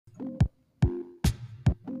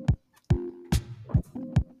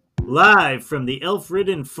Live from the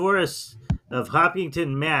elf-ridden forests of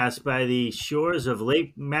Hopkinton, Mass, by the shores of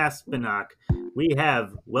Lake Maspinock, we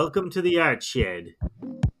have Welcome to the Art Shed.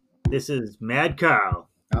 This is Mad Carl.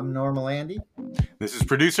 I'm Normal Andy. This is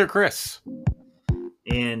producer Chris.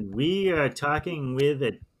 And we are talking with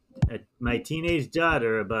my teenage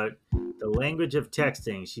daughter about the language of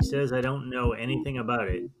texting. She says I don't know anything about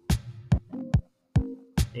it.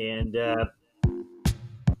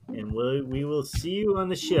 And we will see you on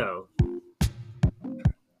the show.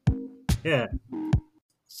 Yeah.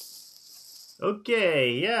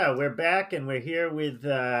 Okay, yeah, we're back and we're here with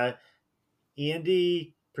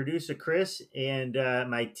Andy, producer Chris, and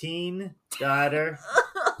my teen daughter.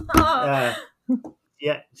 Yeah,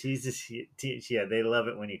 she's just, yeah, they love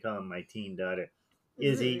it when you call them my teen daughter,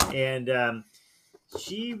 Izzy. And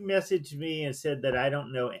she messaged me and said that I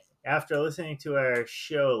don't know. After listening to our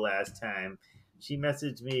show last time, she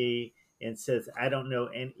messaged me and says, I don't know.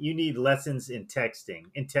 And you need lessons in texting.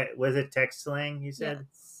 Was it text slang, you said?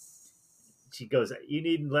 Yes. She goes, you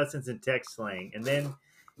need lessons in text slang. And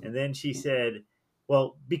then she said,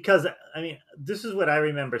 well, because, I mean, this is what I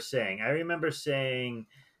remember saying. I remember saying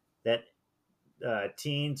that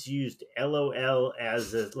teens used LOL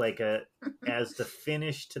as as the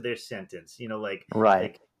finish to their sentence. You know, like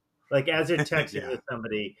Right. like as they're texting Yeah. with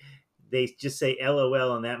somebody, they just say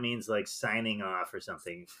LOL, and that means like signing off or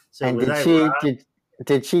something. So And was did I she wrong?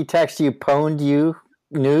 did she text you pwned you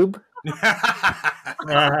noob?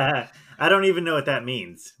 I don't even know what that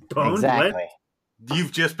means. Pwned? Exactly.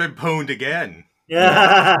 You've just been pwned again. What?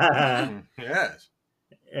 Yeah. Yes.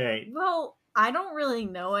 All right. Well, I don't really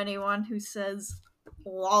know anyone who says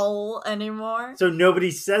lol anymore. So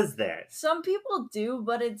nobody says that. Some people do,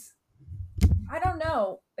 but I don't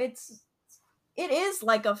know. It is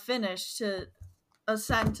like a finish to a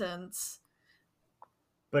sentence.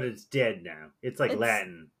 But it's dead now. It's like It's-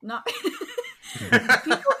 Latin. Not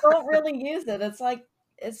people don't really use it. It's like,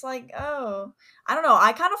 oh, I don't know.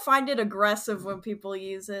 I kind of find it aggressive when people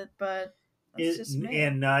use it, but it's just me.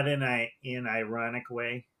 And not in an ironic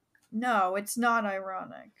way. No, it's not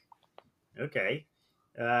ironic. Okay.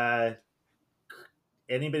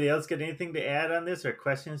 Anybody else got anything to add on this or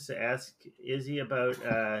questions to ask Izzy about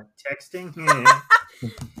texting?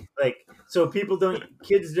 So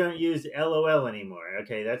kids don't use LOL anymore.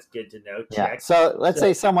 Okay, that's good to know. Yeah. Check. So let's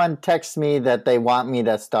say someone texts me that they want me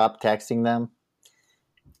to stop texting them.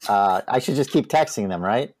 I should just keep texting them,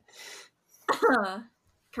 right?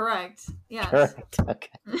 Correct. Yes. Correct. Okay.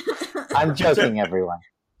 I'm joking, everyone.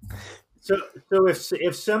 So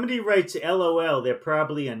if somebody writes LOL, they're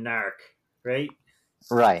probably a narc, right?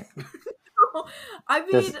 Right. I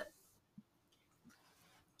mean,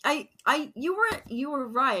 you were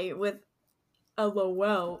right with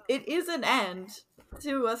LOL. It is an end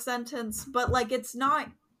to a sentence, but like it's not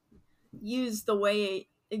used the way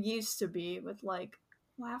it used to be with like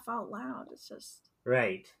laugh out loud. It's just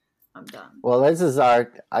Right. I'm done. Well, this is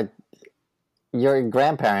your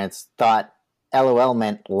grandparents thought LOL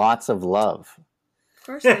meant lots of love. Of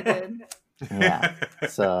course I did. Yeah.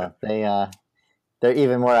 So they're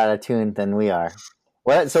even more out of tune than we are.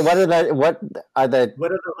 What are the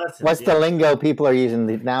lessons? what's the lingo people are using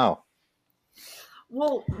now?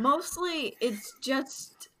 Well, mostly it's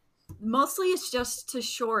just to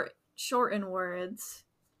shorten words.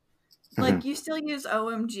 Like you still use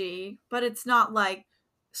OMG, but it's not like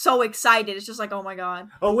so excited. It's just like, oh my god.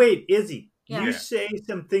 Oh wait, Izzy. Yeah. You say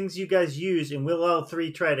some things you guys use, and we'll all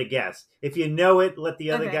three try to guess. If you know it, let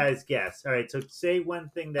the other Okay. guys guess. All right. So say one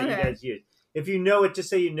thing that you Okay. guys use. If you know it, just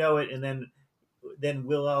say you know it, and then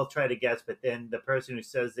we'll all try to guess. But then the person who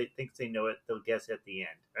says they thinks they know it, they'll guess at the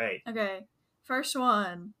end. All right. Okay. First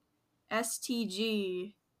one.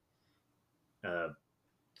 STG.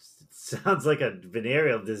 Sounds like a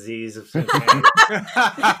venereal disease of some kind.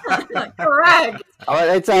 Correct.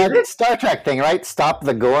 Oh, it's a Star Trek thing, right? Stop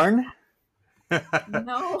the Gorn.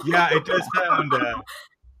 No. Yeah, it does sound.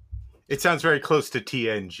 It sounds very close to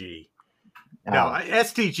TNG. No,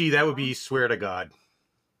 STG. That would be swear to God.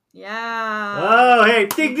 Yeah. Oh, hey!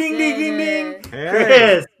 Ding, ding, ding, ding, ding! Hey.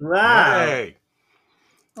 Chris, wow! Hey.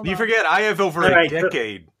 Hold You on. forget I have over All a right,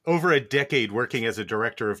 decade working as a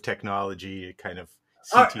director of technology, kind of.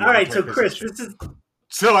 All CTO right, so type Chris, position.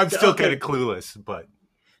 So I'm still Okay. kind of clueless, but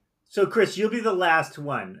So, Chris, you'll be the last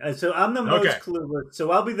one. So I'm the most Okay. clueless.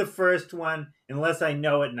 So I'll be the first one, unless I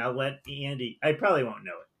know it, and I'll let Andy. I probably won't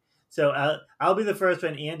know it. So I'll be the first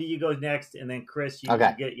one. Andy, you go next, and then Chris, you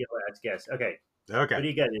Okay. get your last guess. Okay. okay. What do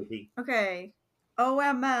you got, Izzy? Okay.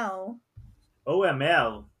 OML.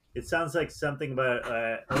 OML. It sounds like something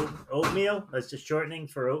about oatmeal. That's just shortening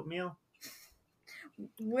for oatmeal.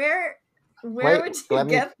 Where Where would you let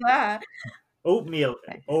me- get that? Oatmeal.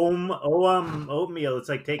 Oatmeal. It's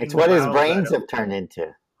like taking. It's what his bowels brains out have turned into.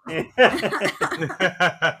 of-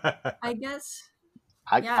 I guess.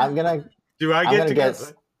 I'm gonna Do I I'm get gonna to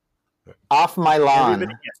guess go? off my lawn.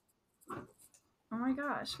 Everybody gets- Oh my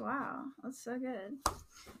gosh! Wow, that's so good.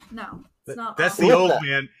 No, it's not. That's awesome. the What old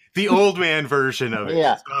man. The old man version of it.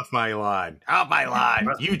 Yeah. It's off my lawn. Off my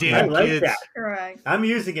lawn. You I damn like kids. that. Correct. I'm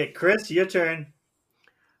using it. Chris, your turn.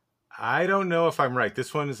 I don't know if I'm right.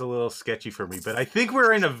 This one is a little sketchy for me, but I think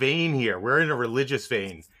we're in a vein here. We're in a religious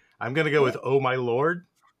vein. I'm going to go with "Oh my Lord."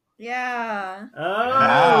 Yeah. Oh,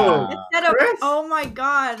 Ah. Instead of Chris? oh my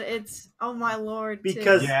god, it's oh my lord. too.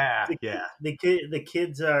 Because Yeah, the, yeah. the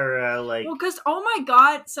kids are like Well, because oh my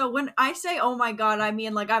god, so when I say oh my god, I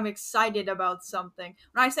mean like I'm excited about something.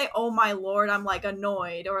 When I say oh my lord, I'm like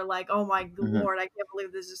annoyed or like oh my lord, I can't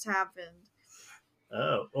believe this just happened.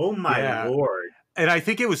 oh my Yeah. lord. And I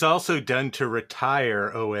think it was also done to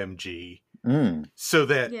retire OMG so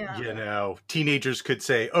that, Yeah. teenagers could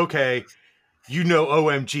say, okay,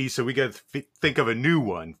 OMG, so we got to think of a new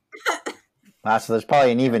one. So there's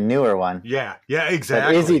probably an even newer one Yeah, that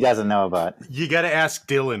exactly. Izzy doesn't know about. You got to ask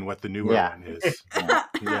Dylan what the newer Yeah. one is.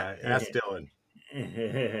 Yeah, ask Dylan.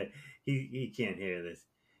 he can't hear this.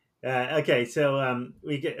 Okay, so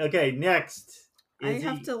next. I Izzy.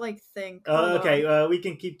 have to like think. Oh, Hold okay. on. We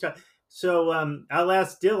can keep talking. So I'll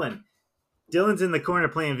ask Dylan. Dylan's in the corner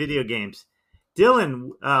playing video games. Dylan,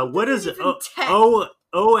 what does Even tech.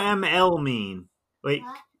 OML mean? Wait,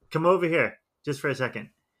 What? come over here just for a second.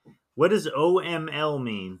 What does OML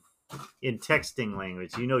mean in texting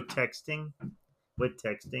language? You know texting? What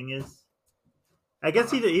texting is? I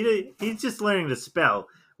guess he's just learning to spell.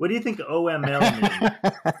 What do you think OML means?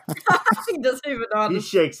 He doesn't even know how to He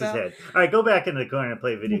shakes his spell. head. All right, go back in the corner and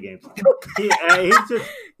play video games.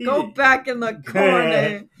 Go back in the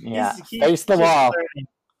corner. Yeah, he's face the just wall.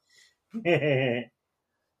 learning.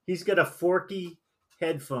 He's got a Forky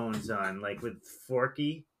headphones on, like with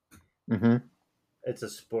Forky. hmm It's a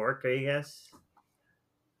spork, I guess.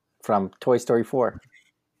 From Toy Story 4.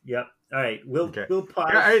 Yep. All right, we'll pause.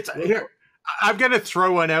 Yeah, here. I'm going to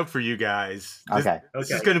throw one out for you guys. This Okay.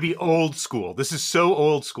 is going to be old school. This is so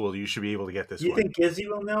old school. You should be able to get this You one. think Izzy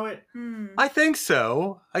will know it? I think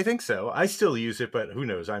so. I still use it, but who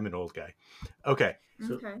knows? I'm an old guy. Okay.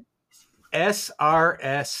 So- Okay.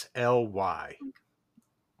 SRSLY.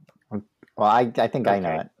 Well, I think I know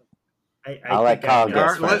Okay. it. I I'll let think I Carl know.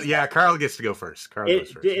 guess first. Yeah, Carl gets to go first. Carl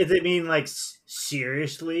goes first. Does it mean like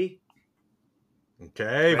seriously?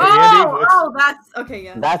 Okay. Right. Andy, what's- That's okay.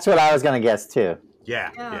 Yeah, That's what I was going to guess too.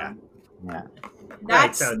 yeah. Yeah.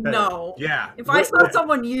 that's so- no. Yeah. If I saw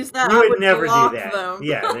someone use that, You I would would never block do that. them.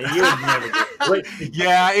 Yeah, you would never do that.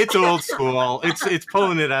 Yeah, it's old school. It's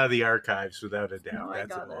pulling it out of the archives without a doubt. No, I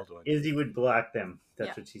That's got an it. old one. Izzy would block them. That's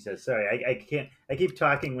Yeah. what she says. Sorry, I can't. I keep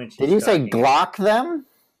talking when she's Did you say talking. Glock them?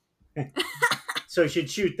 So she'd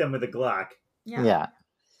shoot them with a Glock. Yeah.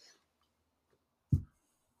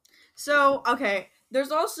 So okay,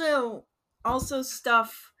 there's also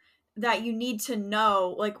stuff that you need to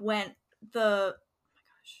know, like when the. Oh my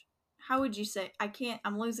gosh, how would you say?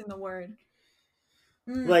 I'm losing the word.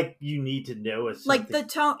 Like you need to know a Like the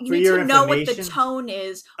tone, you For need your to know what the information? tone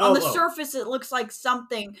is. On the Oh. surface, it looks like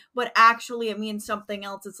something, but actually, it means something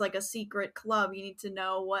else. It's like a secret club. You need to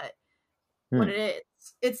know what it is.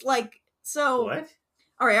 It's like so. What?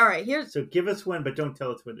 All right. Here's So give us one, but don't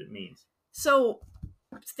tell us what it means. so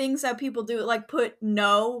things that people do, like put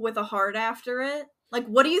no with a heart after it. Like,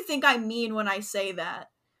 what do you think I mean when I say that?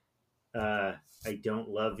 I don't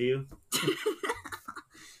love you.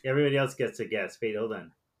 Everybody else gets a guess. Wait, hold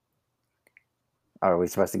on. Are we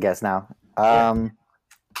supposed to guess now?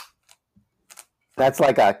 That's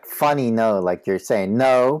like a funny no, like you're saying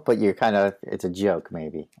no, but you're it's a joke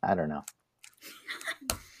maybe. I don't know.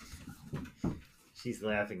 She's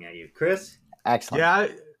laughing at you, Chris.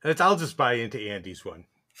 Excellent. Yeah, I'll just buy into Andy's one.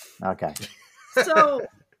 Okay. So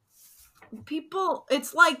people,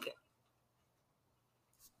 it's like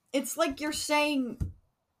you're saying,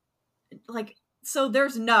 like, so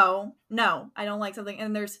there's no, I don't like something,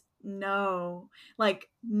 and there's no, like,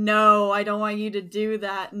 no, I don't want you to do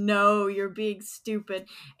that. No, you're being stupid.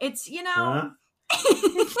 It's,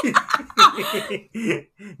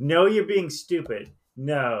 No, you're being stupid.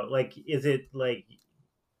 No, like, is it like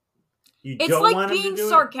you it's don't like want them being to do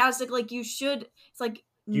sarcastic. Like you should. It's like it?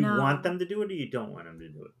 Do you no, want them to do it, or you don't want them to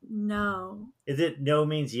do it? No. Is it no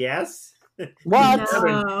means yes? What?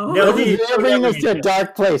 No. No, You're bringing us to a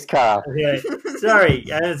dark place, Carl. Okay. Sorry,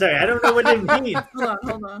 I don't know what it means.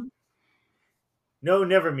 Hold on. No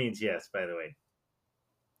never means yes, by the way.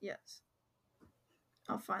 Yes.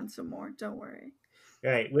 I'll find some more. Don't worry.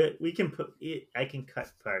 All right, we can put it. I can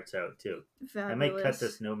cut parts out too. Fabulous. I might cut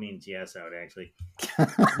this no means yes out actually.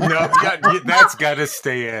 No, that's got to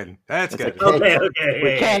stay in. That's got to. Okay.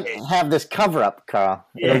 We can't have this cover up, Carl.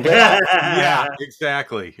 Yeah. Yeah,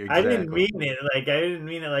 exactly. I didn't mean it like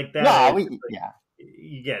that. No, yeah.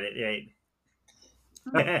 You get it,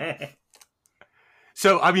 right?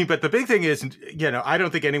 So, I mean, but the big thing is, I don't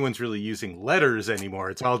think anyone's really using letters anymore.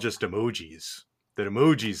 It's all just emojis. That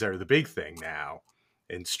emojis are the big thing now,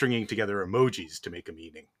 and stringing together emojis to make a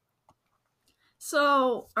meaning.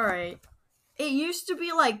 So, all right. It used to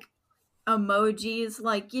be like emojis,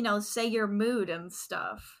 like, say your mood and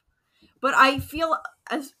stuff. But I feel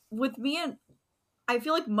I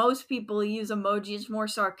feel like most people use emojis more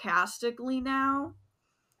sarcastically now.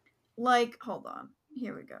 Like, hold on.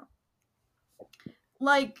 Here we go.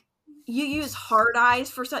 Like, you use hard eyes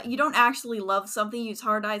for something. You don't actually love something. You use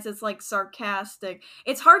hard eyes. It's like sarcastic.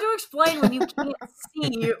 It's hard to explain when you can't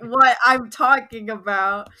see what I'm talking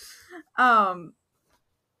about. Hold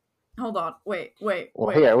on. Wait. Well,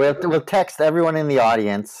 here we'll text everyone in the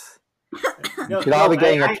audience. You should all be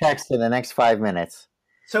getting a text in the next 5 minutes.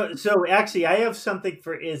 So actually, I have something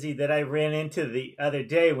for Izzy that I ran into the other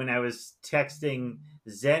day when I was texting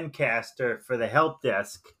Zencastr for the help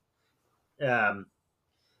desk. I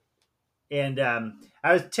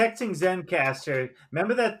was texting Zencastr.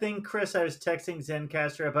 Remember that thing, Chris? I was texting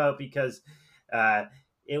Zencastr about because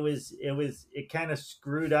it kind of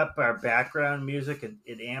screwed up our background music and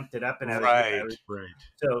it amped it up. And right.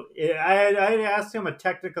 So I asked him a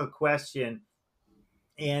technical question,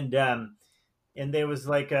 and there was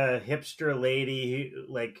like a hipster lady who,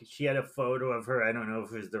 like, she had a photo of her. I don't know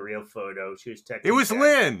if it was the real photo. She was texting. It was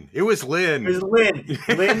Lynn. Lynn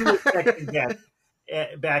was texting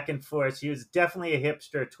back and forth. She was definitely a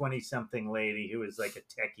hipster 20-something lady who was like a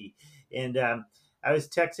techie, and I was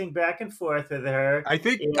texting back and forth with her. I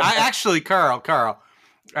think actually, Carl,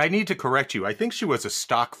 I need to correct you. I think she was a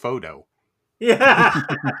stock photo. Yeah,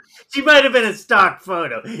 she might have been a stock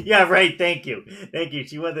photo. Yeah, right. Thank you.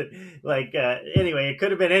 She wasn't like anyway. It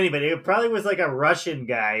could have been anybody. It probably was like a Russian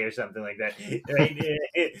guy or something like that. Right?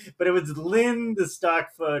 But it was Lynn, the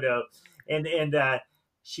stock photo, and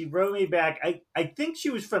she wrote me back. I think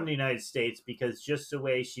she was from the United States because just the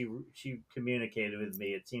way she communicated with me,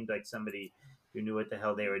 it seemed like somebody who knew what the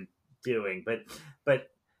hell they were doing.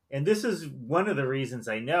 But and this is one of the reasons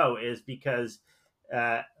I know is because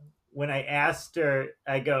when I asked her,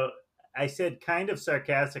 I said kind of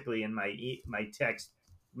sarcastically in my text,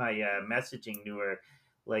 my messaging to her,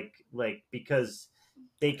 like because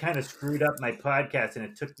they kind of screwed up my podcast and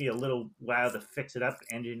it took me a little while to fix it up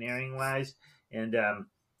engineering wise. And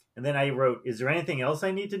then I wrote, is there anything else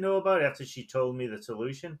I need to know about after she told me the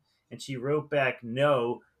solution? And she wrote back,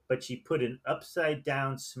 no, but she put an upside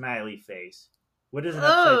down smiley face. What does an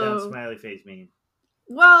upside down smiley face mean?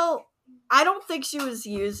 Well, I don't think she was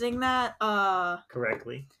using that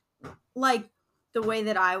correctly. Like the way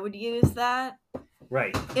that I would use that.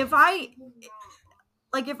 Right. If I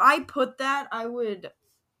put that, I would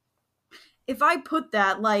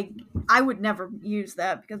never use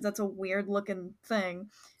that because that's a weird looking thing.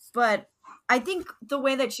 But I think the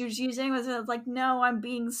way that she was using was like, no, I'm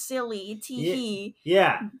being silly, tee-hee.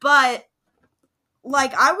 Yeah. But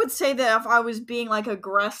like, I would say that if I was being like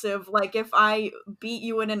aggressive, like if I beat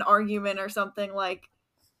you in an argument or something, like,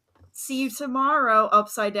 see you tomorrow,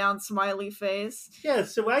 upside down smiley face. Yeah,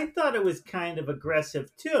 so I thought it was kind of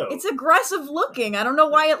aggressive too. It's aggressive looking. I don't know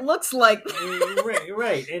why it looks like that.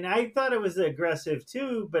 Right. And I thought it was aggressive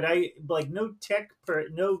too, but no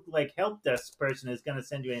help desk person is going to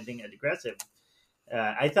send you anything aggressive.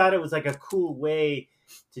 I thought it was like a cool way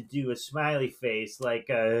to do a smiley face, like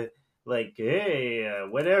hey,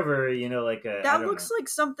 whatever, like a. That looks like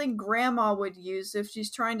something Grandma would use if she's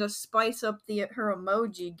trying to spice up her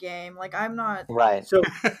emoji game. Like, I'm not right. So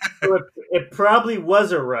it probably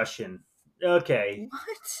was a Russian. Okay.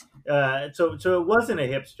 What? So it wasn't a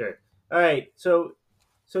hipster. All right. So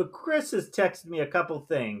Chris has texted me a couple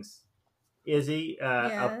things. Izzy,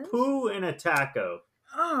 yes. A poo and a taco.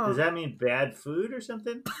 Oh. Does that mean bad food or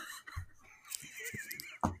something?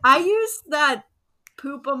 I used that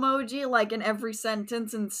poop emoji like in every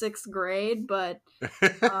sentence in 6th grade, but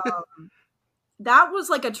that was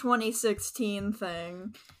like a 2016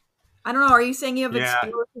 thing. I don't know. Are you saying you have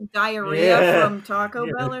explosive diarrhea from Taco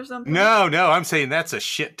Bell or something? No, I'm saying that's a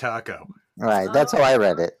shit taco. Right, that's how I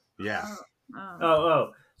read it. Yeah.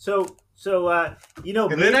 So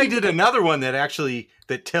and then I did another one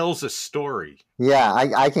that tells a story. Yeah,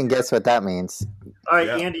 I can guess what that means. All right,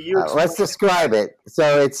 Andy, let's describe it.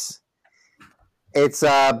 So it's It's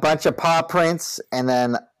a bunch of paw prints, and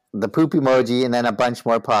then the poop emoji, and then a bunch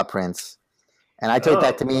more paw prints. And I take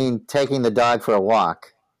that to mean taking the dog for a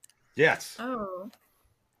walk. Yes.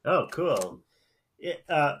 Oh, cool.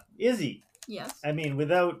 Izzy. Yes. I mean,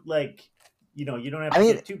 without you don't have to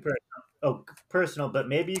get too personal. Oh, personal, but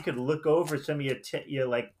maybe you could look over some of your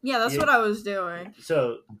like. Yeah, that's what I was doing.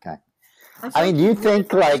 So okay. I mean, do you think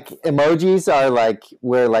emojis are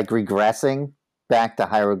we're regressing back to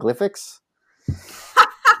hieroglyphics?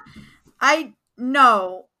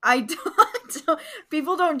 No, I don't.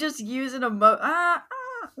 People don't just use an emoji.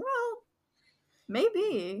 Well,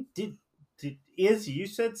 maybe. Izzy, you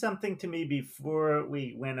said something to me before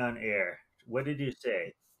we went on air. What did you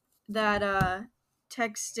say? That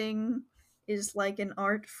texting is like an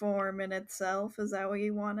art form in itself. Is that what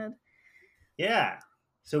you wanted? Yeah.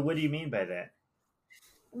 So what do you mean by that?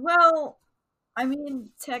 Well, I mean,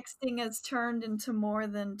 texting has turned into more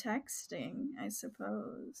than texting, I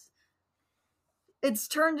suppose. It's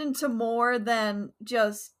turned into more than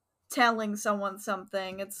just telling someone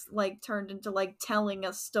something. It's turned into telling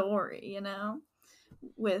a story,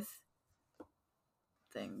 with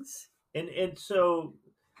things. And so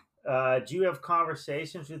do you have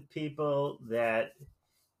conversations with people that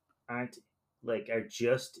aren't are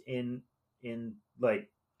just in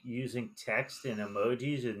using text and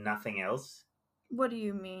emojis and nothing else? What do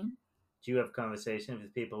you mean? Do you have conversations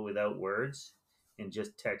with people without words and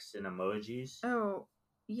just text and emojis? Oh,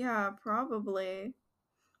 yeah, probably.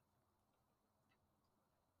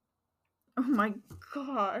 Oh my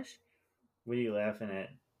gosh. What are you laughing at?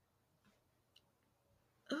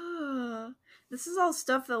 This is all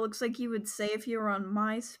stuff that looks like you would say if you were on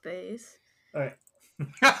MySpace. All right.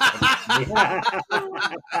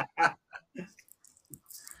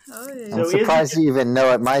 I'm surprised you even know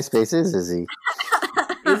what MySpace is, Izzy.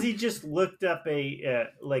 Izzy just looked up a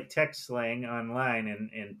text slang online,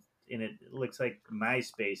 and it looks like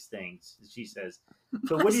MySpace things, she says.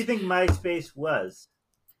 So what do you think MySpace was?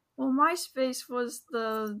 Well, MySpace was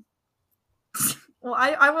the... Well,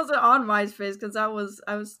 I wasn't on MySpace because I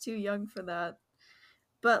was too young for that.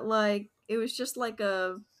 But it was just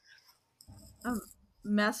a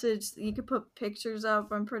message. You could put pictures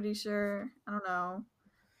up, I'm pretty sure. I don't know.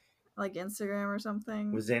 Like Instagram or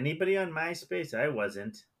something. Was anybody on MySpace? I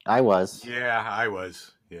wasn't. I was. Yeah, I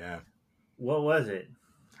was. Yeah. What was it?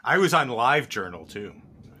 I was on LiveJournal too.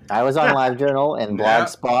 I was on LiveJournal and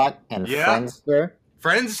Blogspot and Friendster.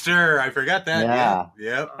 Friendster, I forgot that. Yeah.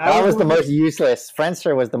 Yep. That was the most useless.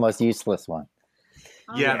 Friendster was the most useless one.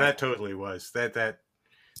 Yeah, that totally was. That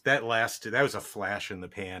lasted. That was a flash in the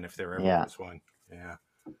pan if there ever was one. Yeah.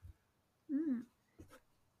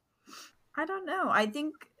 I don't know. I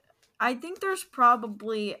think there's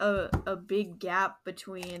probably a big gap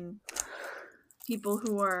between people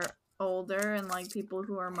who are older and people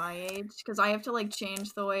who are my age, because I have to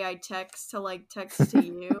change the way I text to text to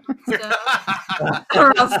you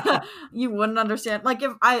or else you wouldn't understand.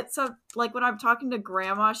 When I'm talking to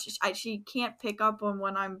grandma, she can't pick up on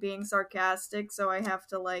when I'm being sarcastic, so I have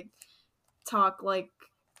to talk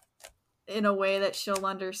in a way that she'll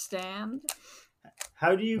understand.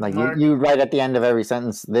 How do you you write at the end of every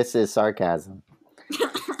sentence, "This is sarcasm."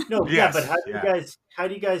 No, but how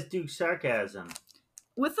do you guys do sarcasm?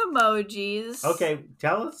 With emojis. Okay,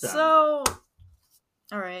 tell us. So,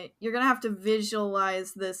 all right, you're gonna have to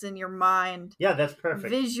visualize this in your mind. Yeah, that's perfect.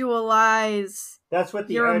 Visualize. That's what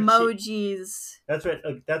your emojis. That's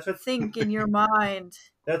what. Think in your mind.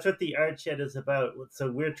 That's what the art shed is about.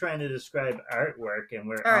 So we're trying to describe artwork, and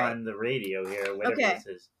we're on the radio here. Whatever this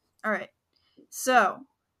is. All right. So,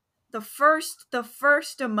 the first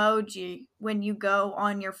emoji when you go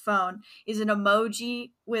on your phone is an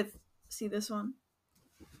emoji with. See this one.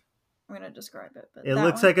 I'm gonna describe it. But it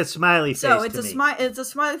looks like a smiley face. So it's it's a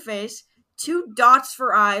smiley face, 2 dots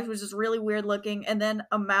for eyes, which is really weird looking, and then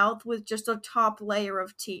a mouth with just a top layer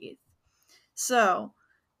of teeth. So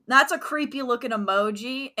that's a creepy looking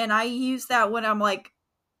emoji, and I use that when I'm that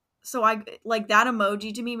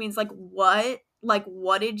emoji to me means what?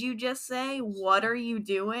 What did you just say? What are you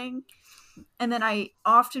doing? And then I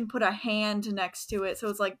often put a hand next to it, so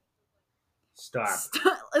it's Stop.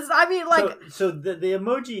 I mean, so the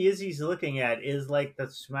emoji Izzy's looking at is the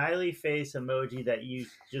smiley face emoji that you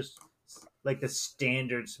just the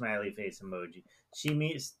standard smiley face emoji.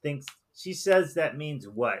 She says that means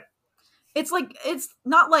what? It's it's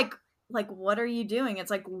not what are you doing?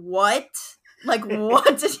 It's what?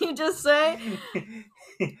 What did you just say?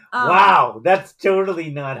 Wow, that's totally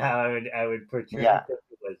not how I would portray it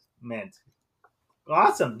was meant.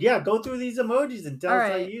 Awesome. Yeah, go through these emojis and tell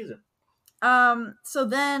us how you use them. So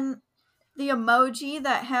then the emoji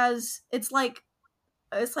that has, it's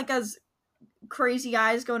it's like has crazy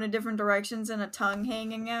eyes going in different directions and a tongue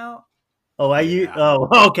hanging out. Oh,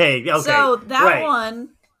 okay. So that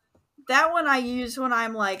one I use when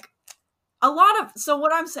I'm like a lot of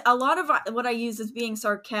what I use is being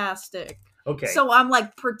sarcastic. Okay. So I'm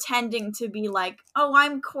like pretending to be like, oh,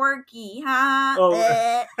 I'm quirky, huh?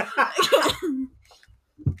 Oh.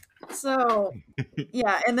 So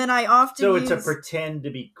yeah, and then I often so it's a pretend to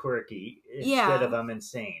be quirky instead of I'm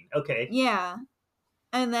insane. Okay. Yeah,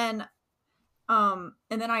 and then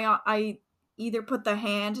I either put the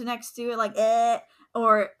hand next to it like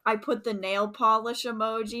or I put the nail polish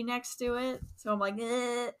emoji next to it. So I'm like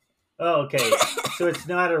Oh, okay. So it's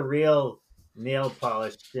not a real nail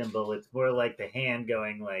polish symbol. It's more like the hand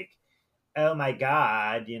going like, oh my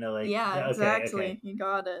God, like. Yeah, exactly. Okay. You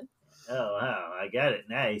got it. Oh, wow. I got it.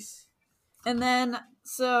 Nice. And then,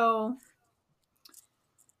 so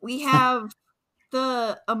we have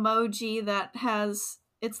the emoji that has,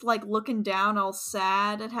 it's like looking down all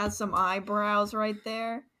sad. It has some eyebrows right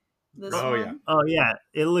there. This one. Yeah. Oh, yeah.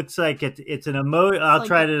 It looks like it's an emoji. I'll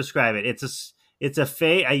try to describe it. It's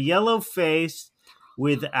a yellow face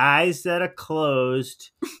with eyes that are closed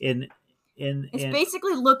it's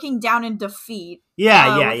basically looking down in defeat.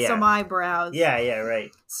 With some eyebrows. Yeah, right.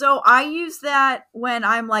 So I use that when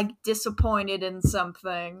I'm like disappointed in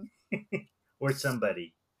something. Or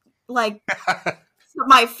somebody. Like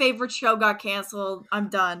my favorite show got canceled. I'm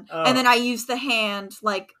done. Oh. And then I use the hand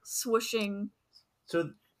like swooshing. So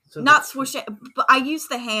not swooshing, but I use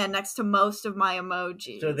the hand next to most of my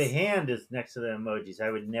emojis. So the hand is next to the emojis. I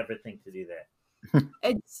would never think to do that.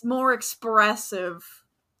 It's more expressive.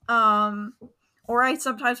 Or I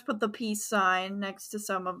sometimes put the peace sign next to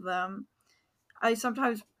some of them.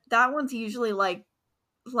 That one's usually like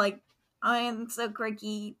I am so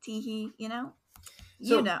quirky, teehee,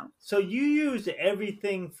 So you use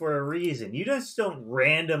everything for a reason. You just don't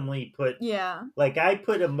randomly put. Yeah. Like I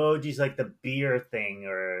put emojis like the beer thing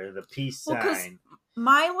or the peace sign.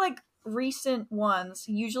 My like recent ones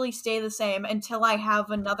usually stay the same until I have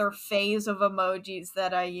another phase of emojis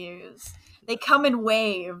that I use. They come in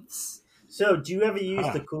waves. So, do you ever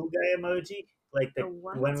use the cool guy emoji? Like the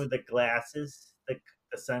one with the glasses, the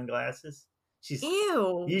sunglasses?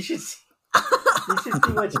 Ew. You should see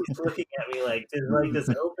what she's looking at me like. There's like this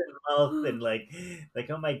open mouth and like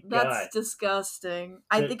oh my God. That's disgusting. So,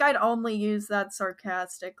 I think I'd only use that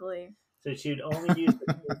sarcastically. So she would only use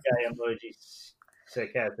the cool guy emoji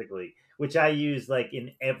sarcastically, which I use like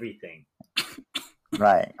in everything.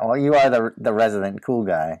 Right. Well, you are the resident cool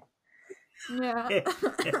guy. Yeah.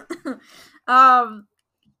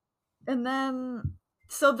 And then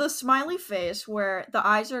so the smiley face where the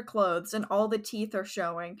eyes are closed and all the teeth are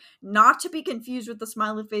showing, not to be confused with the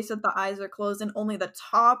smiley face that the eyes are closed and only the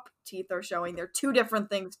top teeth are showing. They're two different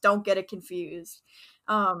things. Don't get it confused.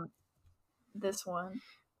 This one.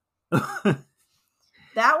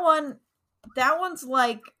 that one's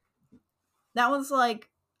like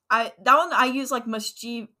I use like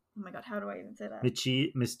mischievous. Oh my God, how do I even say that?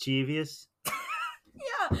 Mischievous?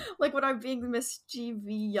 Yeah, like when I'm being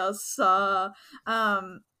mischievous,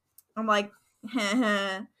 I'm like,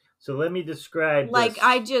 So let me describe like this.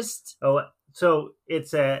 I just. Oh, so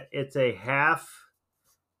it's a half.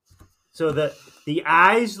 So the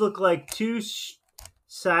eyes look like two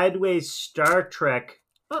sideways Star Trek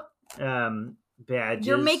badges.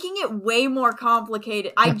 You're making it way more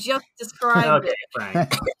complicated. I just described it. Fine.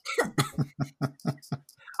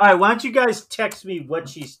 All right, why don't you guys text me what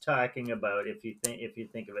she's talking about if you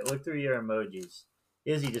think of it. Look through your emojis.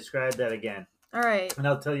 Izzy, describe that again. All right. And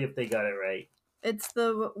I'll tell you if they got it right. It's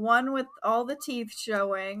the one with all the teeth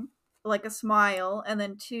showing, like a smile, and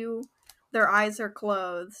then their eyes are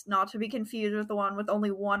closed, not to be confused with the one with only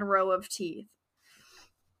one row of teeth.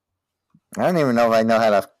 I don't even know if I know how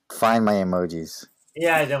to find my emojis.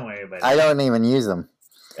 Yeah, don't worry about it. I don't even use them.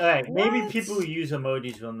 All right, maybe people who use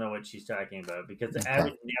emojis will know what she's talking about because I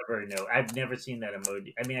would never know. I've never seen that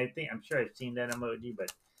emoji. I mean, I'm sure I've seen that emoji,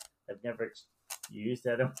 but I've never used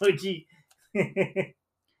that emoji.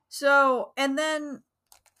 So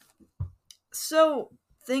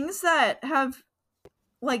things that have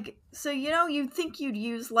like, so you'd think you'd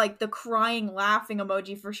use like the crying laughing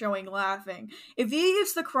emoji for showing laughing. If you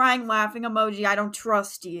use the crying laughing emoji, I don't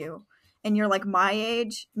trust you. And you're like my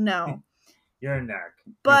age? No. You're a narc.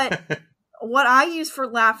 But what I use for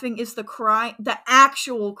laughing is the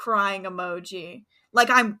actual crying emoji.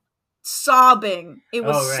 Like I'm sobbing. It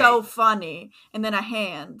was so funny. And then a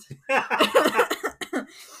hand. A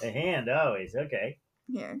hand always. Okay.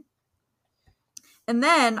 Here. And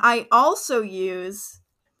then I also use,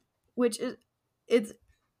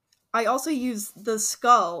 I also use the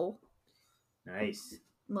skull Nice.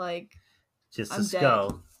 Like, just I'm a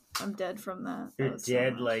skull. I'm dead from that. You're that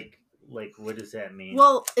dead. So like what does that mean?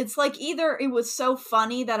 Well, it's like either it was so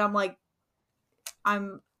funny that I'm like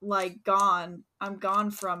gone. I'm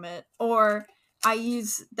gone from it, or I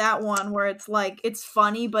use that one where it's like it's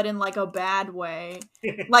funny but in like a bad way.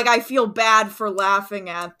 Like I feel bad for laughing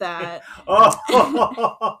at that.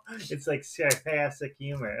 Oh, it's like sarcastic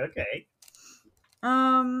humor. Okay.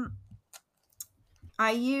 I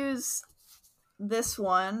use this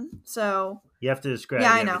one. So you have to describe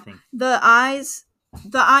everything. The eyes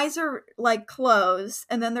are like closed,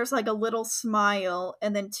 and then there's like a little smile,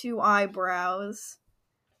 and then 2 eyebrows.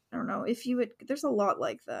 I don't know if you would. There's a lot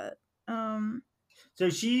like that. So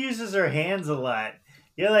she uses her hands a lot.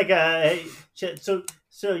 You're like so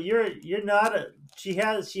you're not a. She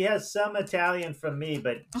has some Italian from me,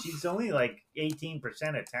 but she's only like 18%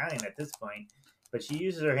 Italian at this point. But she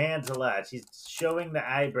uses her hands a lot. She's showing the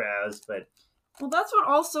eyebrows, but. Well, that's what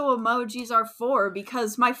also emojis are for,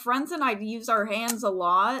 because my friends and I use our hands a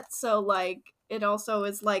lot, so, like, it also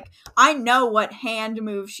is like, I know what hand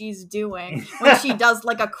move she's doing when she does,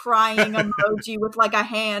 like, a crying emoji with, like, a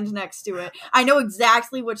hand next to it. I know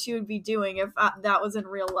exactly what she would be doing if that was in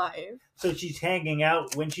real life. So she's hanging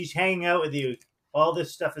out. When she's hanging out with you, all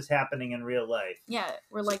this stuff is happening in real life. Yeah,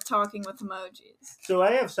 we're like talking with emojis. So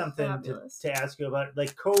I have something to ask you about,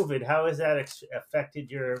 like COVID. How has that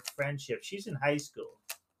affected your friendship? She's in high school.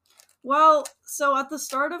 Well, so at the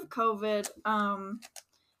start of COVID,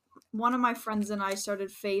 one of my friends and I started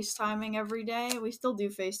FaceTiming every day. We still do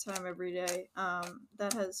FaceTime every day.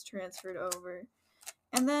 That has transferred over.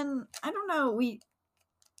 And then, I don't know, we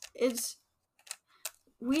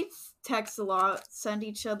text a lot, send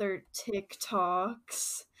each other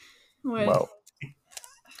TikToks. Whoa.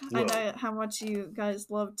 I know how much you guys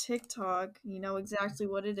love TikTok. You know exactly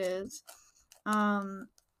what it is.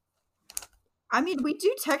 I mean, we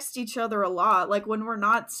do text each other a lot. Like, when we're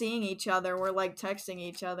not seeing each other, we're, like, texting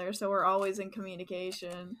each other. So we're always in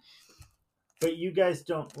communication. But you guys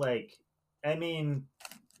don't, like... I mean,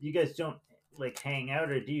 you guys don't, like, hang out,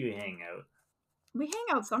 or do you hang out? We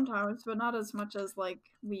hang out sometimes, but not as much as, like,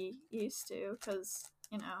 we used to. Because,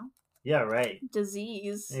 you know... Yeah, right.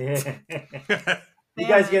 Disease. Yeah. You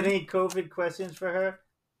guys got any COVID questions for her?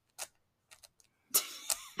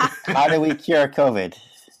 How do we cure COVID?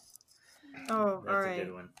 Oh, that's all right. a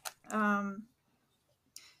good one.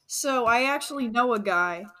 So I actually know a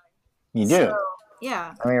guy. You do? So,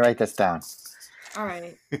 yeah. Let me write this down. All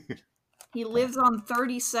right. He lives on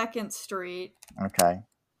 32nd Street. Okay.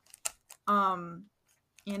 In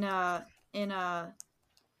an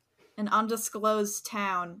undisclosed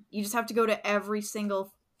town. You just have to go to every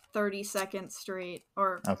single 32nd Street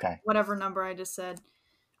or whatever number I just said.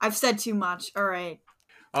 I've said too much. All right.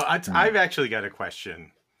 I've actually got a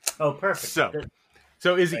question. Oh, perfect.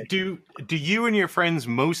 So is it do you and your friends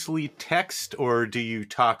mostly text, or do you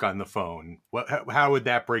talk on the phone? How would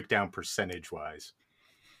that break down percentage wise?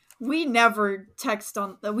 We never text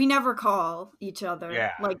we never call each other.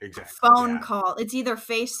 Yeah, like exactly. Phone call. It's either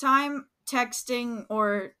FaceTime, texting,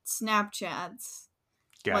 or Snapchats.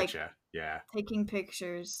 Gotcha. Like, yeah. Taking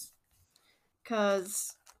pictures.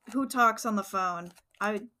 Cause who talks on the phone?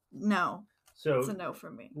 No. So it's a no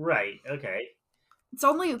for me. Right. Okay. It's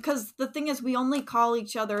only because the thing is, we only call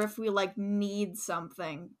each other if we like need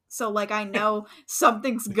something. So like, I know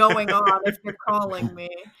something's going on if you're calling me.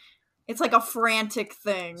 It's like a frantic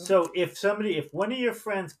thing. So if one of your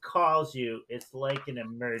friends calls you, it's like an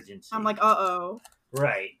emergency. I'm like, uh-oh.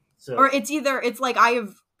 Right. So or it's like I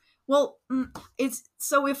have. Well, it's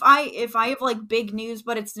so if I have like big news,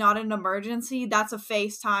 but it's not an emergency, that's a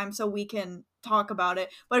FaceTime, so we can talk about it.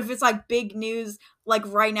 But if it's like big news, like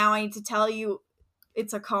right now, I need to tell you,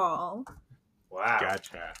 it's a call. Wow.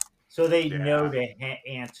 Gotcha. So they know to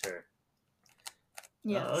answer.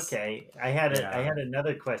 Yes. Oh, okay. I had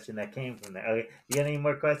another question that came from that. Okay. You got any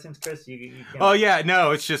more questions, Chris? You can... Oh yeah,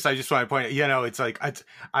 no. It's just I just want to point out. It's like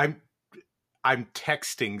I'm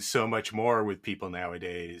texting so much more with people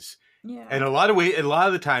nowadays. Yeah. And a lot of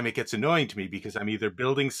the time it gets annoying to me because I'm either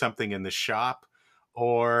building something in the shop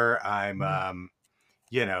or I'm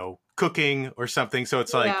cooking or something. So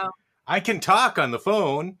it's like I can talk on the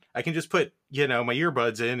phone. I can just put, my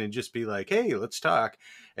earbuds in and just be like, "Hey, let's talk."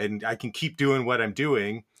 And I can keep doing what I'm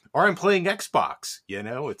doing, or I'm playing Xbox,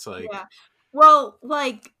 it's like well,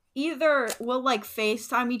 like either we'll like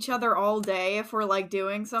FaceTime each other all day if we're like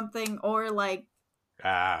doing something, or like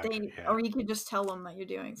or you can just tell them that you're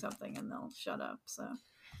doing something and they'll shut up. So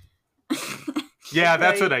yeah,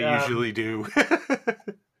 that's what I usually do.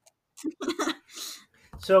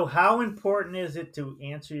 So how important is it to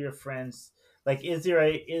answer your friends? Like, is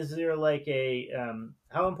there like a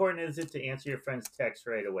how important is it to answer your friend's text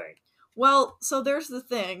right away? Well, so there's the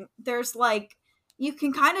thing. There's like you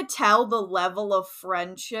can kind of tell the level of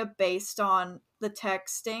friendship based on the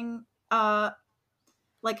texting,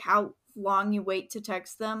 like how long you wait to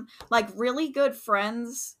text them. Like really good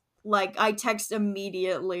friends, like I text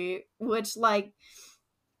immediately, which like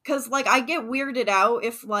cuz like I get weirded out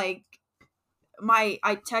if like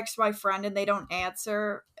I text my friend and they don't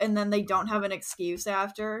answer and then they don't have an excuse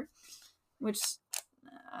after, which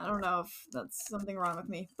I don't know if that's something wrong with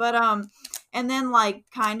me. But and then like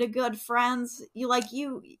kind of good friends,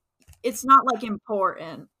 you it's not like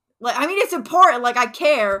important. Like I mean it's important, like I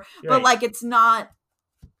care, but like it's not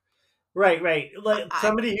right. Like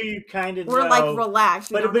somebody who you kind of know. We're like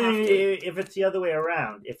relaxed. But if it's the other way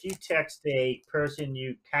around, if you text a person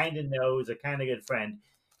you kind of know is a kind of good friend,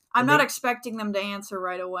 I'm not expecting them to answer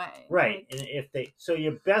right away. Right. And so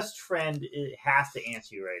your best friend has to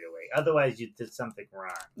answer you right away. Otherwise you did something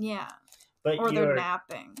wrong. Yeah. But or they're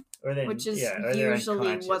napping. Which is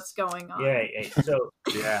usually what's going on. Yeah. So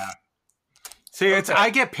yeah. See, I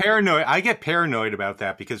get paranoid about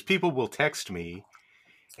that because people will text me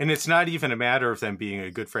and it's not even a matter of them being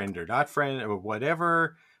a good friend or not friend or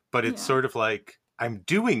whatever, but it's sort of like I'm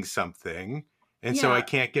doing something. And so I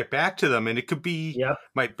can't get back to them. And it could be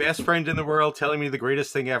my best friend in the world telling me the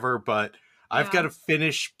greatest thing ever, but I've got to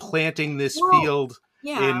finish planting this field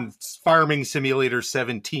in Farming Simulator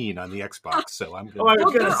 17 on the Xbox. So I'm going I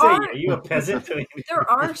was going to say, are you a peasant? There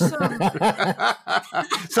are some...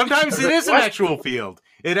 Sometimes it is an actual field.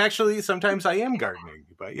 Sometimes I am gardening,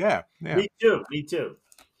 but yeah. Me too.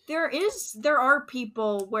 There are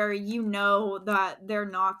people where you know that they're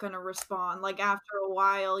not going to respond. Like after a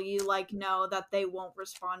while, you like know that they won't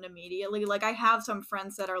respond immediately. Like I have some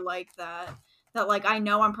friends that are like that like I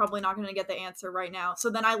know I'm probably not going to get the answer right now. So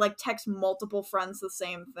then I like text multiple friends the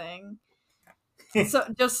same thing. So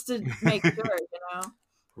just to make sure, you know.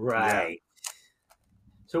 Right. Yeah.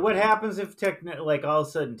 So what happens if like all of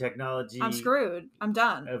a sudden technology I'm screwed. I'm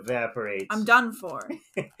done. Evaporates. I'm done for.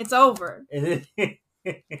 It's over.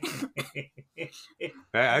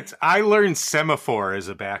 I learned semaphore as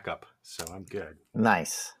a backup, so I'm good.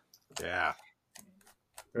 Nice. Yeah.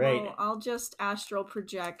 Right. Well, I'll just astral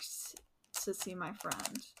project to see my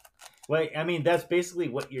friend. Well, I mean, that's basically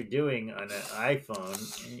what you're doing on an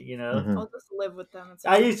iPhone, you know? Mm-hmm. I'll just live with them.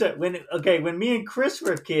 I used to, when me and Chris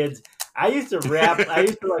were kids, I used to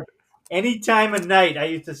like, any time of night, I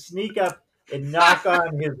used to sneak up and knock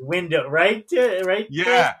on his window, right? Right? Yeah,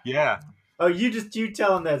 Chris? yeah. Oh, you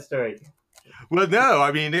tell him that story. Well, no,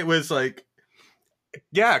 I mean, it was like,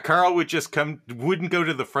 Carl wouldn't go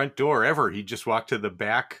to the front door ever. He'd just walk to the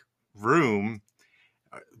back room,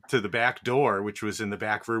 to the back door, which was in the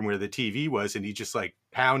back room where the TV was, and he'd just like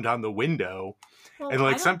pound on the window. Well, and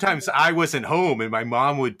like sometimes I wasn't home and my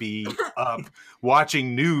mom would be up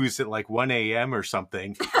watching news at like 1 a.m. or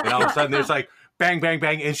something. And all of a sudden there's like bang, bang,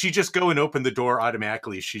 bang. And she'd just go and open the door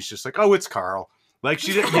automatically. She's just like, oh, it's Carl. Like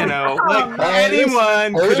she didn't, like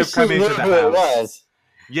anyone could have come into the house.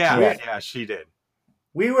 Yeah, she did.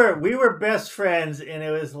 We were best friends, and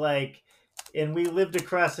it was like, and we lived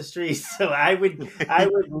across the street. So I would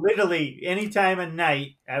literally any time of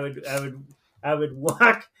night, I would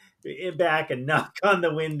walk back and knock on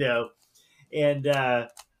the window, and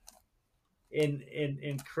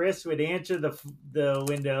Chris would answer the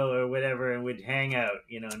window or whatever, and would hang out,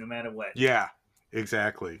 no matter what. Yeah,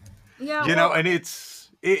 exactly. Yeah, and it's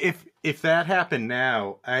if that happened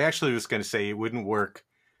now, I actually was going to say it wouldn't work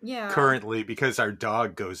currently because our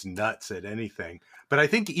dog goes nuts at anything. But I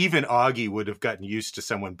think even Augie would have gotten used to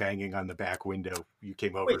someone banging on the back window. You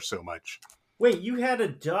came over so much. Wait, you had a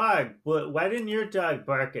dog. Why didn't your dog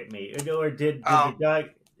bark at me? Or did the dog?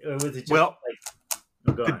 Or was it just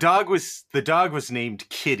the dog was named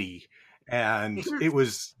Kitty, and it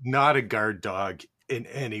was not a guard dog in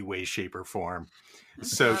any way, shape, or form.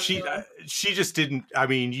 So she just didn't. I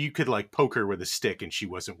mean, you could like poke her with a stick, and she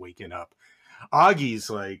wasn't waking up. Augie's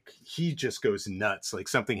like, he just goes nuts. Like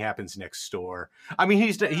something happens next door. I mean,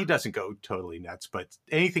 he doesn't go totally nuts, but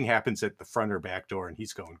anything happens at the front or back door, and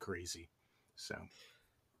he's going crazy. So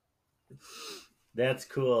that's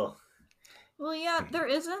cool. Well, yeah, there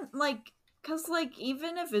isn't like, cause like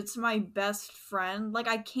even if it's my best friend, like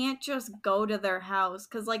I can't just go to their house,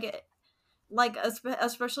 cause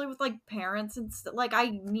especially with like parents and like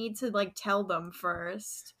I need to like tell them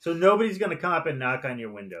first. So nobody's gonna come up and knock on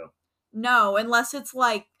your window. No, unless it's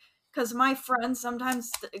like, because my friend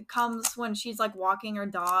sometimes comes when she's like walking her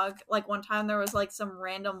dog. Like one time there was like some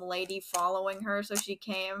random lady following her, so she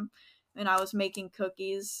came and I was making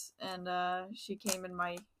cookies and she came in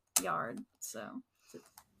my yard.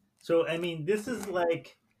 So I mean, this is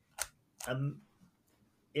like,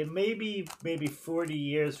 it may be maybe 40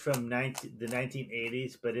 years from the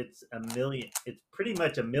 1980s, but it's a million. It's pretty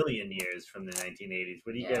much a million years from the 1980s.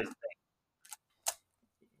 What do you guys think?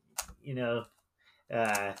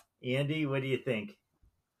 Andy, what do you think?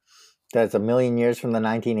 That's a million years from the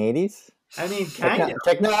 1980s? I mean, kind of.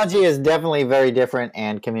 Technology is definitely very different,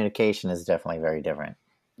 and communication is definitely very different.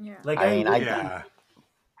 Yeah. Like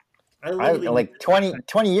like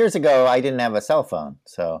 20 years ago, I didn't have a cell phone,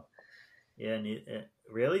 so. Yeah,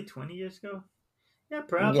 really? 20 years ago? Yeah,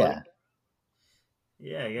 probably.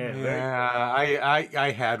 Yeah.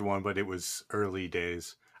 I had one, but it was early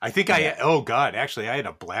days. I think actually, I had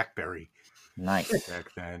a BlackBerry. Nice.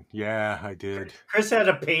 Back then. Yeah, I did. Chris had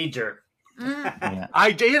a pager. Yeah.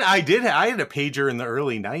 I did. I had a pager in the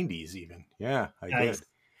early 90s even. Yeah, I did.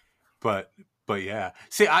 But yeah.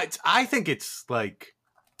 See, I think it's like,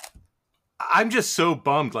 I'm just so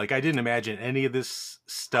bummed. Like, I didn't imagine any of this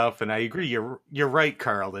stuff, and I agree. You're right,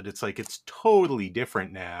 Carl, that it's like it's totally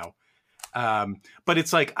different now. But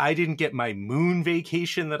it's like I didn't get my moon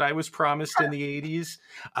vacation that I was promised in the 80s.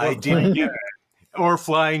 I didn't get, or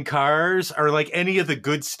flying cars, or like any of the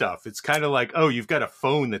good stuff. It's kind of like, oh, you've got a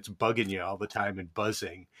phone that's bugging you all the time and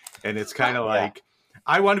buzzing, and it's kind of like,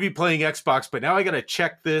 I want to be playing Xbox, but now I got to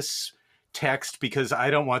check this text because I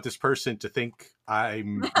don't want this person to think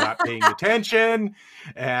I'm not paying attention.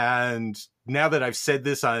 And now that I've said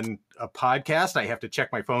this on a podcast, I have to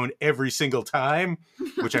check my phone every single time,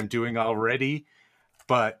 which I'm doing already.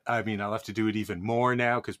 But I mean, I'll have to do it even more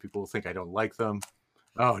now because people will think I don't like them.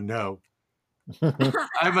 Oh no.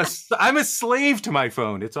 I'm a slave to my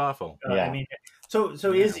phone. It's awful. I mean, so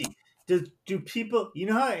Izzy, do people,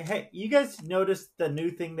 hey, you guys noticed the new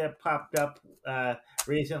thing that popped up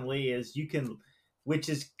recently is which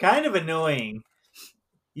is kind of annoying,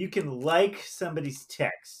 you can like somebody's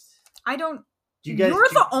text. You're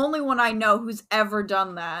the only one I know who's ever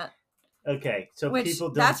done that. Okay, so people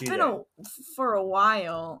don't that's do been that. for a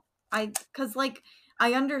while. Because like,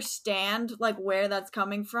 I understand like where that's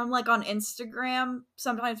coming from. Like on Instagram,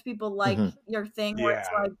 sometimes people like your thing where it's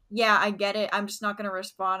like, yeah, I get it. I'm just not going to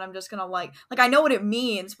respond. I'm just going to like I know what it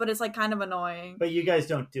means, but it's like kind of annoying. But you guys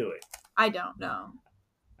don't do it. I don't know.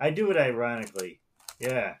 I do it ironically.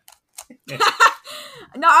 Yeah.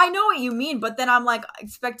 No, I know what you mean, but then I'm like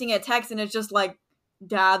expecting a text and it's just like,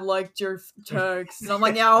 Dad liked your text. And I'm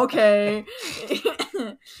like, yeah, okay.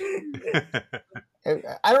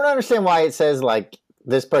 I don't understand why it says like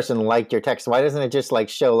this person liked your text. Why doesn't it just like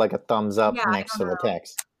show like a thumbs up next to the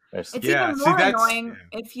text? It's even more annoying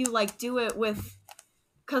if you like do it with,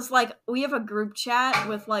 because like we have a group chat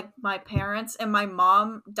with like my parents and my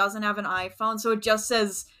mom doesn't have an iPhone, so it just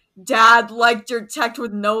says Dad liked your text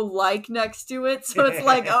with no like next to it. So it's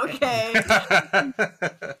like, okay.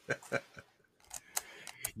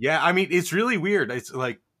 Yeah, I mean, it's really weird. It's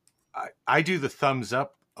like I do the thumbs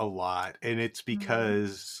up a lot, and it's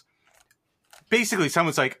because basically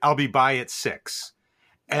someone's like, I'll be by at 6.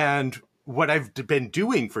 And what I've been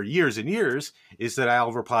doing for years and years is that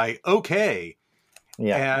I'll reply, okay.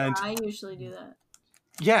 Yeah. And I usually do that.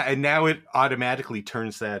 Yeah, and now it automatically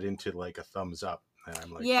turns that into like a thumbs up. And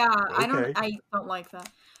I'm like, yeah, okay. I don't like that.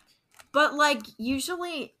 But like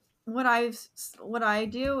usually what I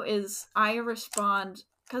do is I respond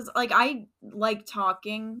because like I like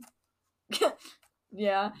talking.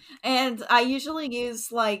 Yeah. And I usually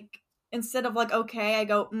use like, instead of like okay, I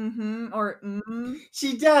go or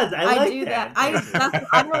She does. I do that. I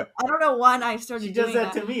don't know when I started. She does doing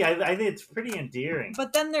that to me. I think it's pretty endearing.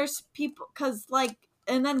 But then there's people because like,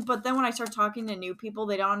 but then when I start talking to new people,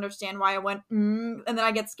 they don't understand why I went and then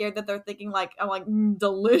I get scared that they're thinking like I'm like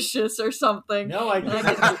delicious or something. No, I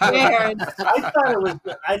get scared. I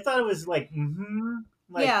thought it was like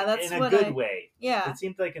like, yeah, that's in a good way. Yeah, it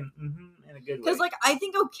seemed like in a good way. Because like I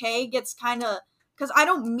think okay gets kind of, because I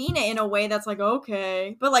don't mean it in a way that's like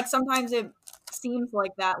okay, but like sometimes it seems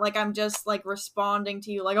like that. Like I'm just like responding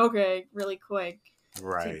to you like okay really quick.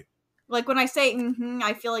 Right. Like when I say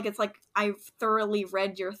I feel like it's like I've thoroughly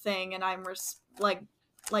read your thing and I'm like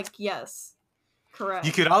yes, correct.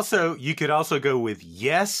 You could also go with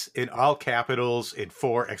yes in all capitals and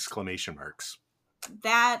 4 exclamation marks.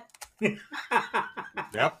 That.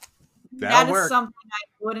 Yep. That is something I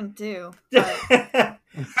wouldn't do. But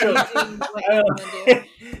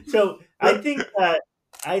so I think that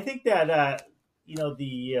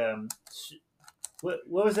the what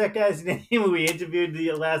was that guy's name we interviewed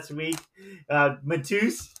last week?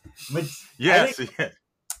 Matus. Yes.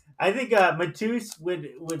 I think Matus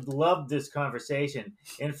would love this conversation.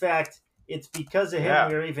 In fact, it's because of him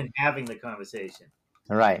we're even having the conversation.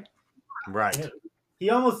 Right. He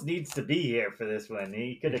almost needs to be here for this one.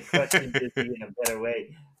 He could have questioned Izzy in a better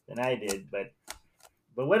way than I did, but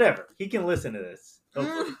whatever. He can listen to this.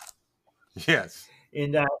 Hopefully. Yes.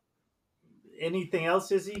 And anything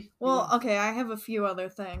else, Izzy? Well, okay, I have a few other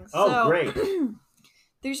things. Oh, great.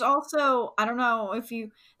 There's also, I don't know if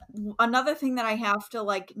you, another thing that I have to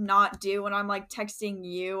like not do when I'm like texting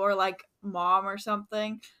you or like mom or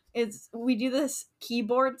something is we do this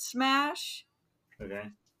keyboard smash.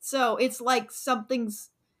 Okay. So it's like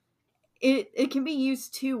something's, it can be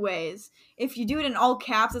used two ways. If you do it in all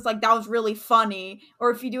caps, it's like that was really funny,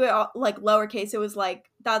 or if you do it like lowercase, it was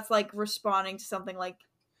like that's like responding to something like,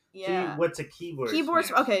 yeah. What's a keyboard?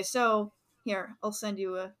 Smash? Okay, so here I'll send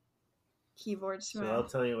you a keyboard smash. So I'll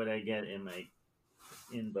tell you what I get in my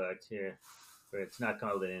inbox here. Or it's not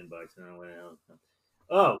called an inbox. I don't know what else.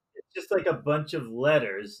 Oh, it's just like a bunch of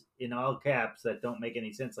letters in all caps that don't make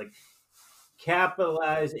any sense. Like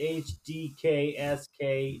capitalize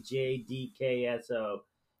HDKSKJDKSO.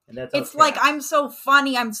 And that's it's like I'm so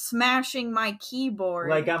funny, I'm smashing my keyboard.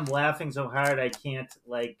 Like I'm laughing so hard I can't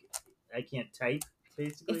type,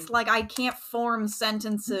 basically. It's like I can't form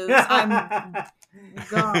sentences. I'm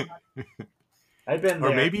God. I've been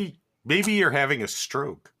there. Or maybe you're having a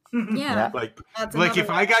stroke. Yeah. Like if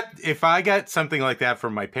I got something like that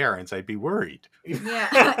from my parents, I'd be worried.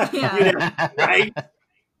 Yeah. Yeah. Right?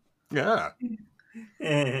 Yeah.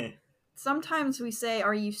 Sometimes we say,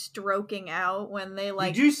 "Are you stroking out?" when they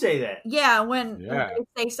like. Did you say that? Yeah, when they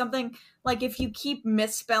say something like if you keep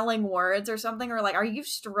misspelling words or something, or like, "Are you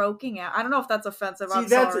stroking out?" I don't know if that's offensive. See,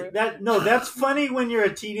 sorry. That's funny when you're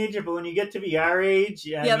a teenager, but when you get to be our age,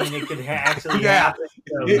 I mean, it could actually happen.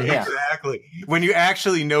 So, exactly. When you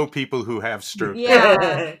actually know people who have stroke.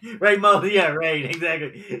 Yeah. Right, Mo. Yeah, right.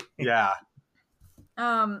 Exactly. Yeah.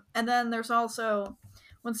 And then there's also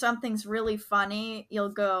when something's really funny, you'll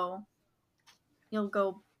go,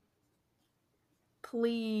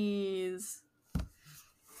 please.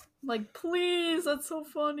 Like, please, that's so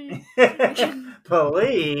funny.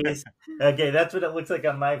 Please. Okay, that's what it looks like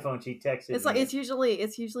on my phone. She texted It's me. like it's usually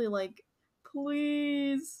like,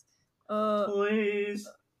 please. Please.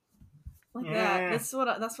 Like that. That's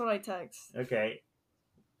what I text. Okay.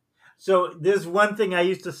 So there's one thing I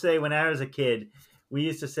used to say when I was a kid. We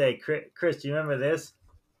used to say, Chris, do you remember this?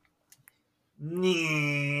 Remember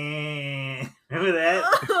that?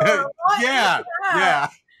 Yeah.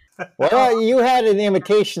 Well, you had an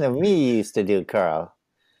imitation of me you used to do, Carl.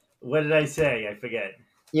 What did I say? I forget.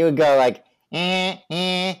 You would go like,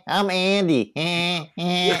 I'm Andy. And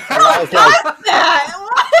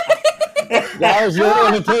that was your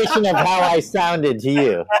imitation of how I sounded to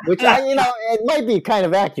you, which it might be kind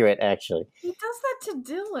of accurate, actually. He does that to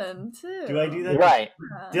Dylan too. Do I do that? Right.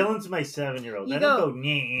 Dylan's my 7-year-old. I don't go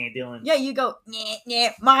Dylan. Yeah, you go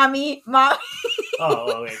mommy.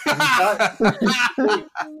 Oh wait.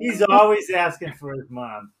 He's always asking for his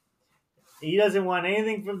mom. He doesn't want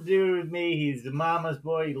anything to do with me. He's the mama's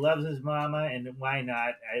boy. He loves his mama, and why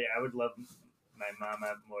not? I would love my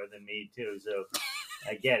mama more than me too. So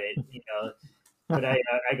I get it, But I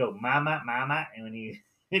go mama, and when he's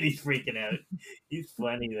freaking out, he's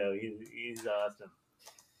funny though. He's awesome.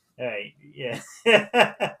 All right, yeah.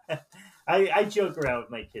 I joke around with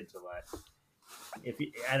my kids a lot.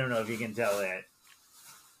 I don't know if you can tell that.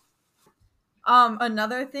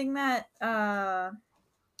 Another thing that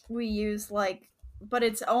we use but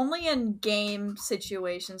it's only in game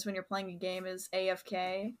situations when you're playing a game is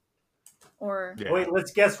AFK. Or wait,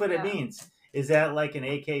 let's guess what it means. Is that like an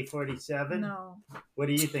AK-47? No. What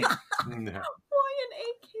do you think? No. Why an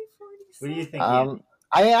AK-47? What do you think?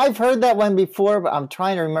 I've heard that one before, but I'm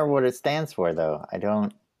trying to remember what it stands for, though. I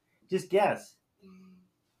don't. Just guess.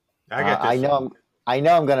 I got this. I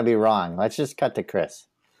know I'm going to be wrong. Let's just cut to Chris.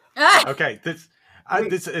 Okay, it's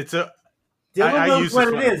a. Dylan knows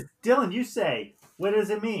what it is. Dylan, you say. What does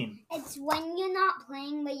it mean? It's when you're not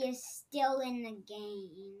playing, but you're still in the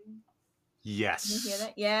game. Yes. You hear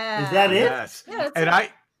that? Yeah. Is that it? Yes. Yeah, I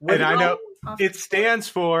know it stands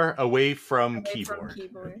for away from keyboard.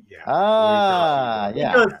 Yeah.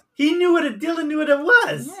 Yeah. He knew Dylan knew what it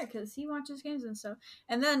was. Yeah, because he watches games and stuff.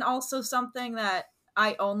 And then also something that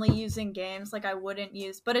I only use in games, I wouldn't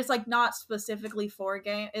use, but it's not specifically for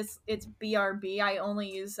game. It's BRB. I only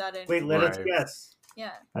use that in. Wait, let us guess.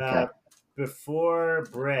 Yeah. Okay. Before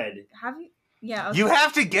bread. Have you? Yeah. Okay. You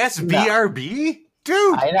have to guess BRB?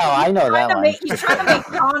 Dude, I know that one. He's trying to make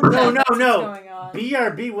content. No.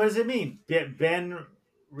 BRB, what does it mean? Ben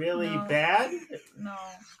really bad? No.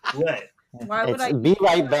 What? Why would I be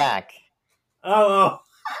right back? Oh.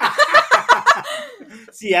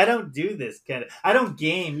 See, I don't do this kind of. I don't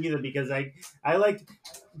game either because I like.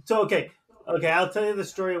 So okay, I'll tell you the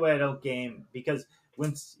story why I don't game because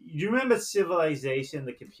when you remember Civilization,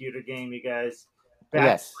 the computer game, you guys, back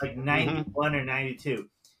Yes. like 91 or 92.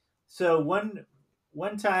 So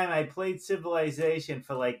one time I played Civilization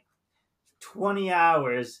for like 20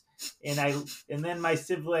 hours and then my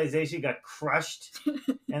Civilization got crushed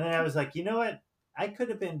and then I was like, you know what, I could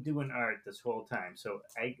have been doing art this whole time, so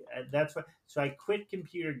that's why, so I quit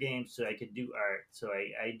computer games so I could do art, so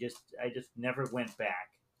I just never went back.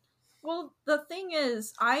 Well, the thing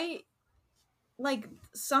is, I like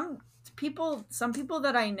some people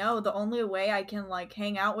that I know, the only way I can like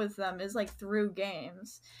hang out with them is like through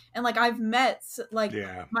games, and like I've met like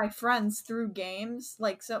my friends through games,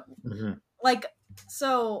 like so like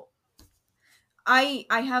so I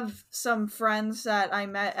have some friends that I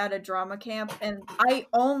met at a drama camp, and I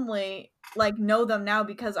only like know them now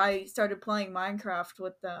because I started playing Minecraft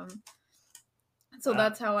with them. So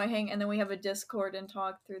that's how I hang, and then we have a Discord and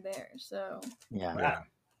talk through there. So yeah.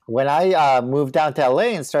 When I moved down to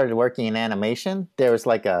LA and started working in animation, there was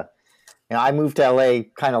like I moved to LA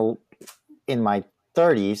kind of in my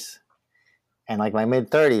 30s and like my mid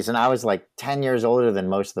 30s, and I was like 10 years older than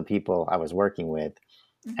most of the people I was working with.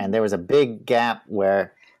 And there was a big gap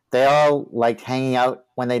where they all liked hanging out.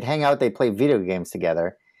 When they'd hang out, they'd play video games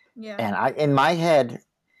together. Yeah. And in my head,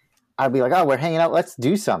 I'd be like, oh, we're hanging out, let's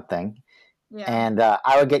do something. Yeah. And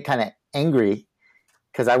I would get kind of angry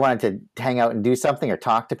because I wanted to hang out and do something or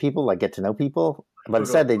talk to people, like get to know people. But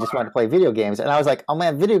instead, they just wanted to play video games. And I was like, oh,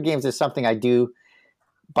 man, video games is something I do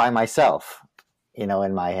by myself,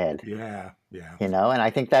 in my head. Yeah. And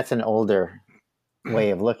I think that's an older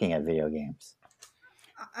way of looking at video games.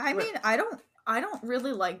 I mean, I don't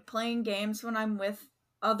really like playing games when I'm with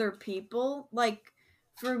other people. Like,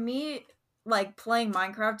 for me, like, playing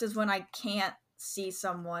Minecraft is when I can't see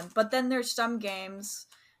someone. But then there's some games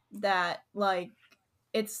that, like,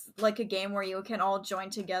 it's like a game where you can all join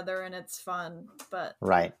together and it's fun. But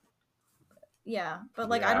right. Yeah, but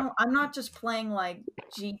like I'm not just playing like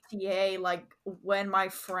GTA like when my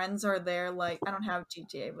friends are there. Like I don't have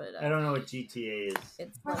GTA, but I don't know what GTA is.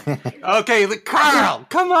 It's like, okay, Carl,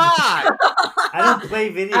 come on! I don't play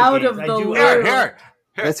video Out games. of I the do loop. art. Here.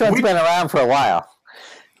 This one's been around for a while.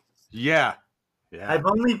 Yeah. I've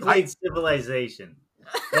only played Civilization.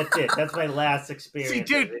 That's it. That's my last experience. See,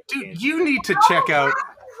 dude, you need to check out.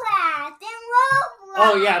 Minecraft and Roblox.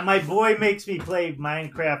 Oh yeah, my boy makes me play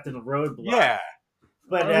Minecraft and Roadblock. Yeah.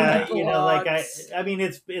 But like I mean,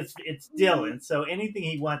 it's Dylan. So anything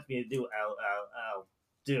he wants me to do, I'll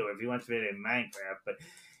do. If he wants me to do Minecraft, but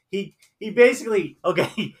he basically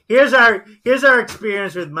Here's our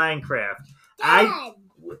experience with Minecraft. Dad,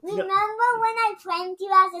 remember when I framed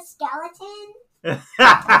you as a skeleton?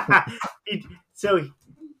 So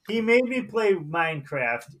he made me play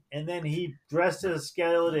Minecraft, and then he dressed as a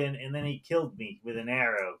skeleton, and then he killed me with an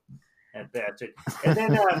arrow. That bastard. And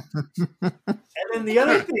then the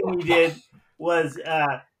other thing he did was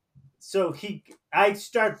I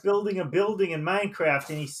start building a building in Minecraft,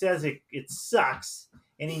 and he says it sucks,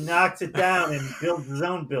 and he knocks it down and builds his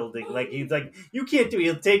own building. Like he's like, you can't do it.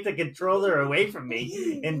 He'll take the controller away from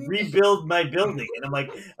me and rebuild my building. And I'm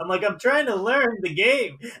like, I'm trying to learn the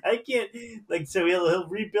game. I can't so he'll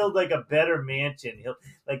rebuild like a better mansion. He'll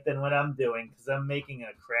than what I'm doing because I'm making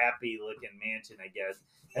a crappy looking mansion, I guess.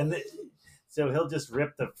 And so he'll just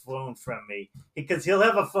rip the phone from me because he'll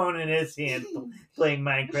have a phone in his hand playing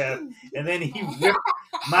Minecraft, and then he ripped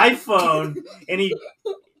my phone and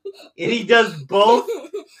he does both.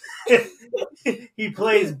 He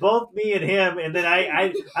plays both me and him, and then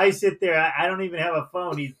I sit there. I don't even have a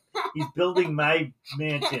phone. He's building my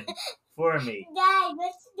mansion for me. Dad,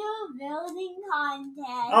 let's do a building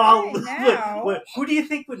contest. Oh, look, who do you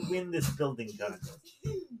think would win this building contest?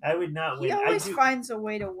 I would not win. He always finds a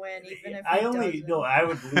way to win, even if I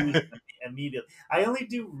would lose immediately. I only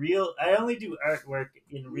do artwork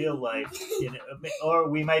in real life, or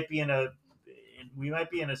we might be in a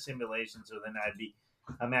simulation. So then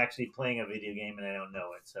I'm actually playing a video game and I don't know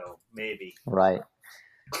it. So maybe. Right.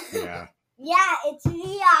 Yeah. Yeah, it's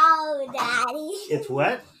VR, Daddy. It's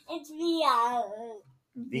what? It's VR.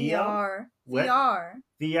 VR. What?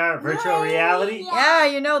 VR, virtual reality? Yeah,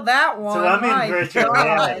 you know that one. So I'm in virtual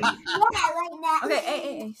reality. Yeah, like that. Okay,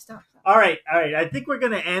 hey, stop. All right. I think we're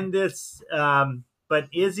going to end this. But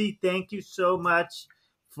Izzy, thank you so much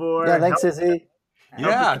for... Yeah, thanks, Izzy.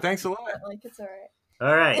 Yeah, thanks a lot. Like, it's all right.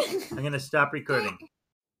 All right. I'm going to stop recording.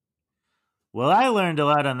 Well, I learned a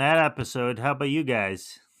lot on that episode. How about you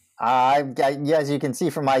guys? As you can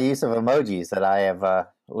see from my use of emojis, that I have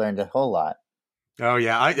learned a whole lot. Oh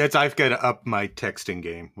yeah, I've got to up my texting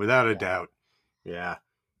game without a doubt. Yeah,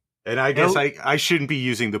 and I guess I shouldn't be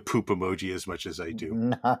using the poop emoji as much as I do.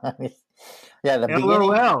 Nice. Yeah, the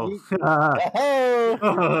LOL. beginning.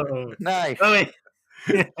 Oh, nice. Oh, wait.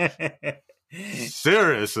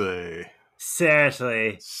 Seriously.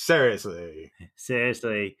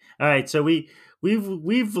 All right, so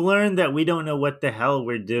we've learned that we don't know what the hell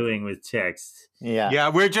we're doing with text. Yeah,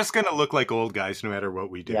 we're just gonna look like old guys no matter what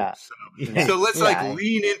we do. Yeah. So let's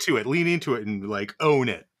lean into it, and like own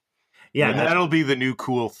it. Yeah, and that'll be the new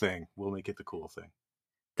cool thing. We'll make it the cool thing.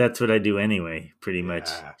 That's what I do anyway, pretty much.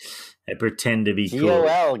 I pretend to be cool.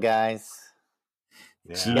 GOL, guys.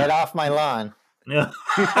 Yeah. Get off my lawn. No.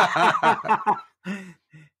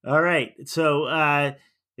 All right. So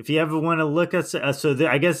if you ever want to look us,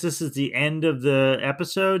 I guess this is the end of the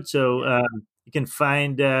episode. So you can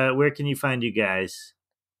find, where can you find you guys?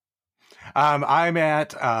 I'm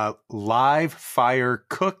at Live Fire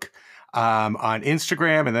Cook on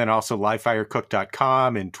Instagram, and then also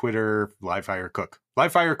livefirecook.com, and Twitter, Live Fire Cook.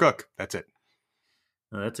 Live Fire Cook. That's it.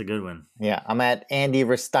 Oh, that's a good one. Yeah, I'm at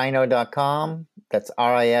andyristino.com. That's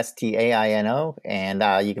RISTAINO.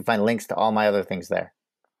 And you can find links to all my other things there.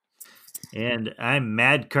 And I'm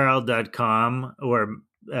madcarl.com or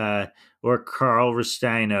Carl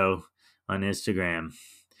Ristino on Instagram.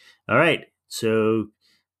 All right. So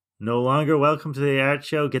no longer welcome to the art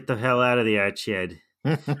show. Get the hell out of the art shed.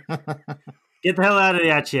 Get the hell out of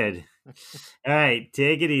the art shed. All right.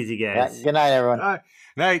 Take it easy, guys. Yeah, good night, everyone.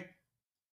 Night.